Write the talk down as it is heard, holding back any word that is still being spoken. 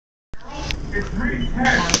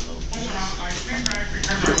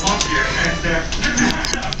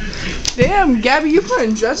Damn, Gabby, you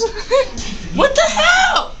putting dress on it? What the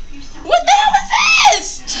hell? What the hell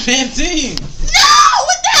is this? Pantene. No!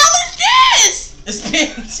 What the hell is this? It's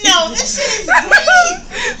Pantene. No, this shit is green.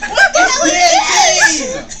 What the hell is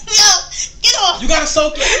this? No, get off. You gotta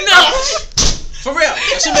soak it. No. For real.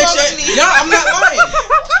 That should make sure. Yeah, I'm not lying.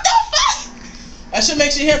 What the fuck? That shit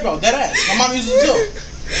makes your hair grow. Dead ass. My mom uses it too.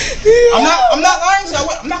 I'm not lying. So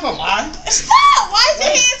I'm not gonna lie. Stop. Why is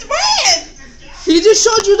your hands red? He just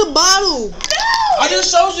showed you the bottle. No. I just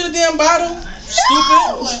showed you the damn bottle. No.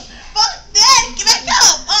 Stupid. Fuck that. Get back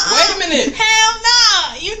up. Wait a minute. Hell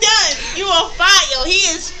nah. You done. You on fire. He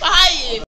is fired.